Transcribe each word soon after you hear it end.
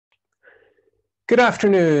Good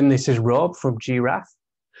afternoon, this is Rob from GRAF,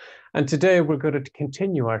 and today we're going to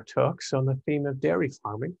continue our talks on the theme of dairy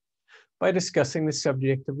farming by discussing the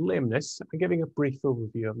subject of lameness and giving a brief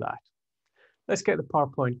overview of that. Let's get the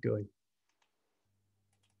PowerPoint going.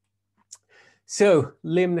 So,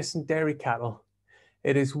 lameness in dairy cattle.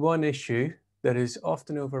 It is one issue that is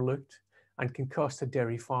often overlooked and can cost a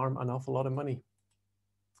dairy farm an awful lot of money.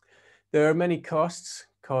 There are many costs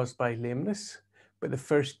caused by lameness, but the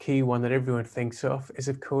first key one that everyone thinks of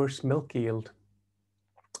course, milk yield.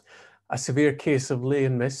 A severe case of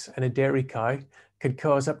lameness in a dairy cow could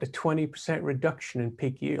cause up to 20% reduction in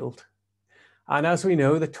peak yield. And as we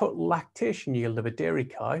know, the total lactation yield of a dairy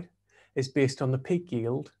cow is based on the peak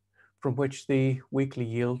yield, from which the weekly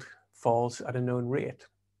yield falls at a known rate.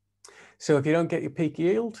 So if you don't get your peak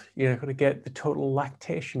yield, you're not going to get the total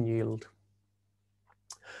lactation yield.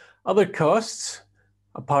 Other costs,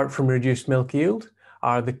 apart from reduced milk yield,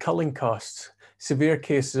 are the culling costs. Severe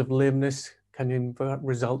cases of lameness can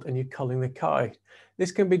result in you culling the cow.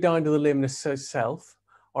 This can be down to the lameness itself,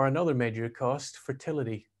 or another major cost,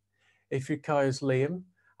 fertility. If your cow is lame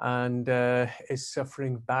and is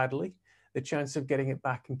suffering badly, the chance of getting it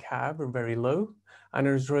back in calf are very low, and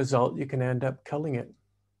as a result, you can end up culling it.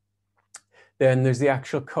 Then there's the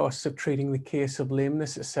actual costs of treating the case of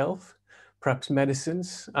lameness itself, perhaps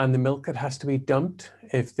medicines, and the milk that has to be dumped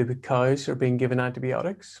if the cows are being given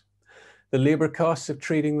antibiotics. The labor costs of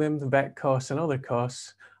treating them, the vet costs and other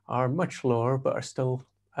costs are much lower, but are still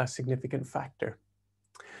a significant factor.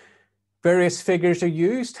 Various figures are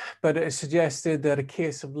used, but it is suggested that a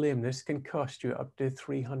case of lameness can cost you up to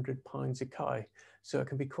 £300 a cow, so it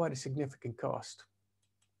can be quite a significant cost.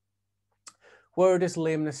 Where does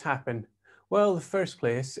lameness happen? Well, the first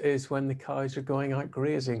place is when the cows are going out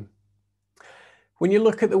grazing. When you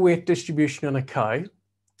look at the weight distribution on a cow,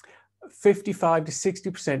 55 to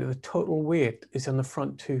 60% of the total weight is on the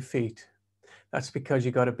front 2 feet. That's because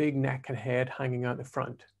you've got a big neck and head hanging out the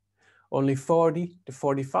front. Only 40 to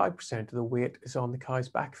 45% of the weight is on the cow's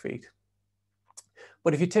back feet.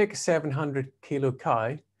 But if you take a 700 kilo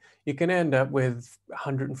cow, you can end up with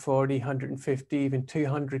 140, 150, even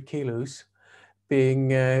 200 kilos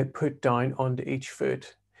being put down onto each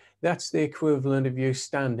foot. That's the equivalent of you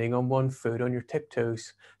standing on one foot on your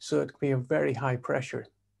tiptoes, so it can be a very high pressure.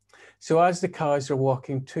 So as the cows are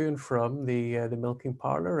walking to and from the milking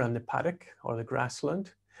parlour and the paddock or the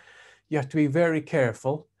grassland, you have to be very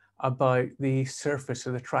careful about the surface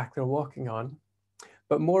of the track they're walking on.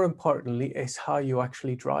 But more importantly is how you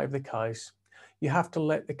actually drive the cows. You have to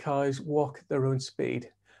let the cows walk at their own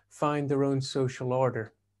speed, find their own social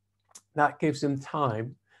order. That gives them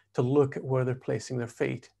time to look at where they're placing their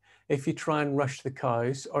feet. If you try and rush the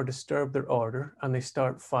cows or disturb their order and they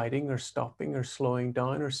start fighting or stopping or slowing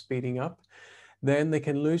down or speeding up, then they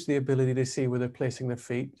can lose the ability to see where they're placing their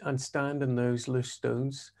feet and stand on those loose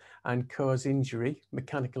stones and cause injury,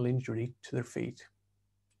 mechanical injury to their feet.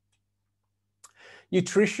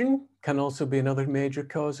 Nutrition can also be another major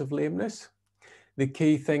cause of lameness. The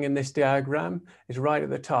key thing in this diagram is right at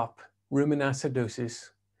the top, rumen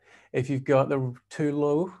acidosis. If you've got too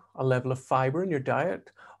low a level of fiber in your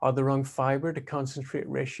diet or the wrong fiber to concentrate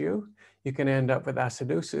ratio, you can end up with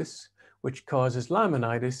acidosis, which causes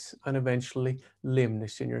laminitis and eventually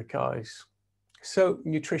lameness in your cows. So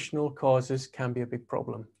nutritional causes can be a big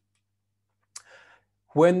problem.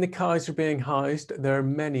 When the cows are being housed, there are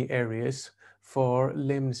many areas for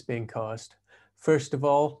lameness being caused. First of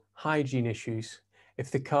all, hygiene issues. If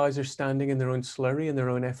the cows are standing in their own slurry, in their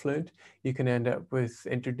own effluent, you can end up with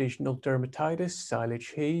interdigital dermatitis, silage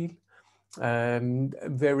heel,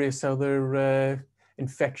 various other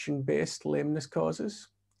infection-based lameness causes.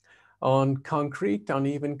 On concrete,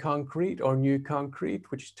 uneven concrete or new concrete,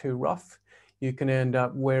 which is too rough, you can end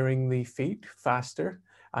up wearing the feet faster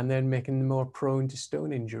and then making them more prone to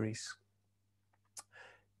stone injuries.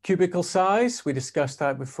 Cubicle size, we discussed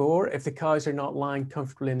that before. If the cows are not lying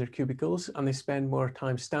comfortably in their cubicles and they spend more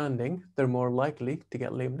time standing, they're more likely to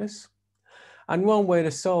get lameness. And one way to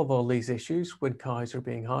solve all these issues when cows are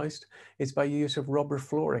being housed is by use of rubber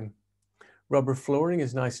flooring. Rubber flooring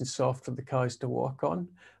is nice and soft for the cows to walk on,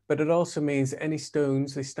 but it also means any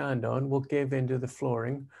stones they stand on will give into the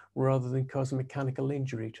flooring rather than cause a mechanical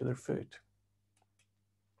injury to their foot.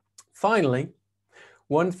 Finally,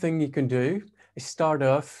 one thing you can do is start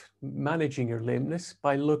off managing your lameness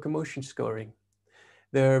by locomotion scoring.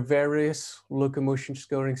 There are various locomotion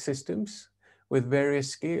scoring systems with various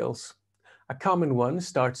scales. A common one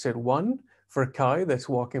starts at 1 for a cow that's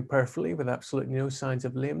walking perfectly with absolutely no signs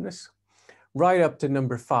of lameness, right up to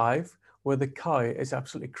number 5, where the cow is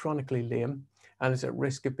absolutely chronically lame and is at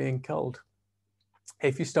risk of being culled.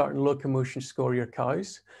 If you start to locomotion score your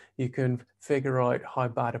cows, you can figure out how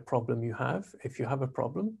bad a problem you have, if you have a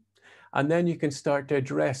problem. And then you can start to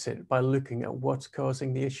address it by looking at what's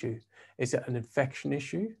causing the issue. Is it an infection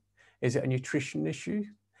issue? Is it a nutrition issue?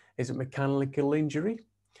 Is it mechanical injury?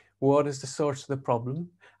 What is the source of the problem?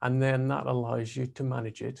 And then that allows you to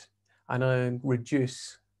manage it and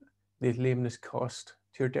reduce the lameness cost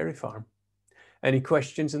to your dairy farm. Any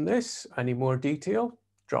questions in this? Any more detail?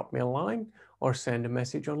 Drop me a line or send a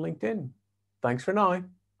message on LinkedIn. Thanks for now.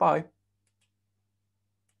 Bye.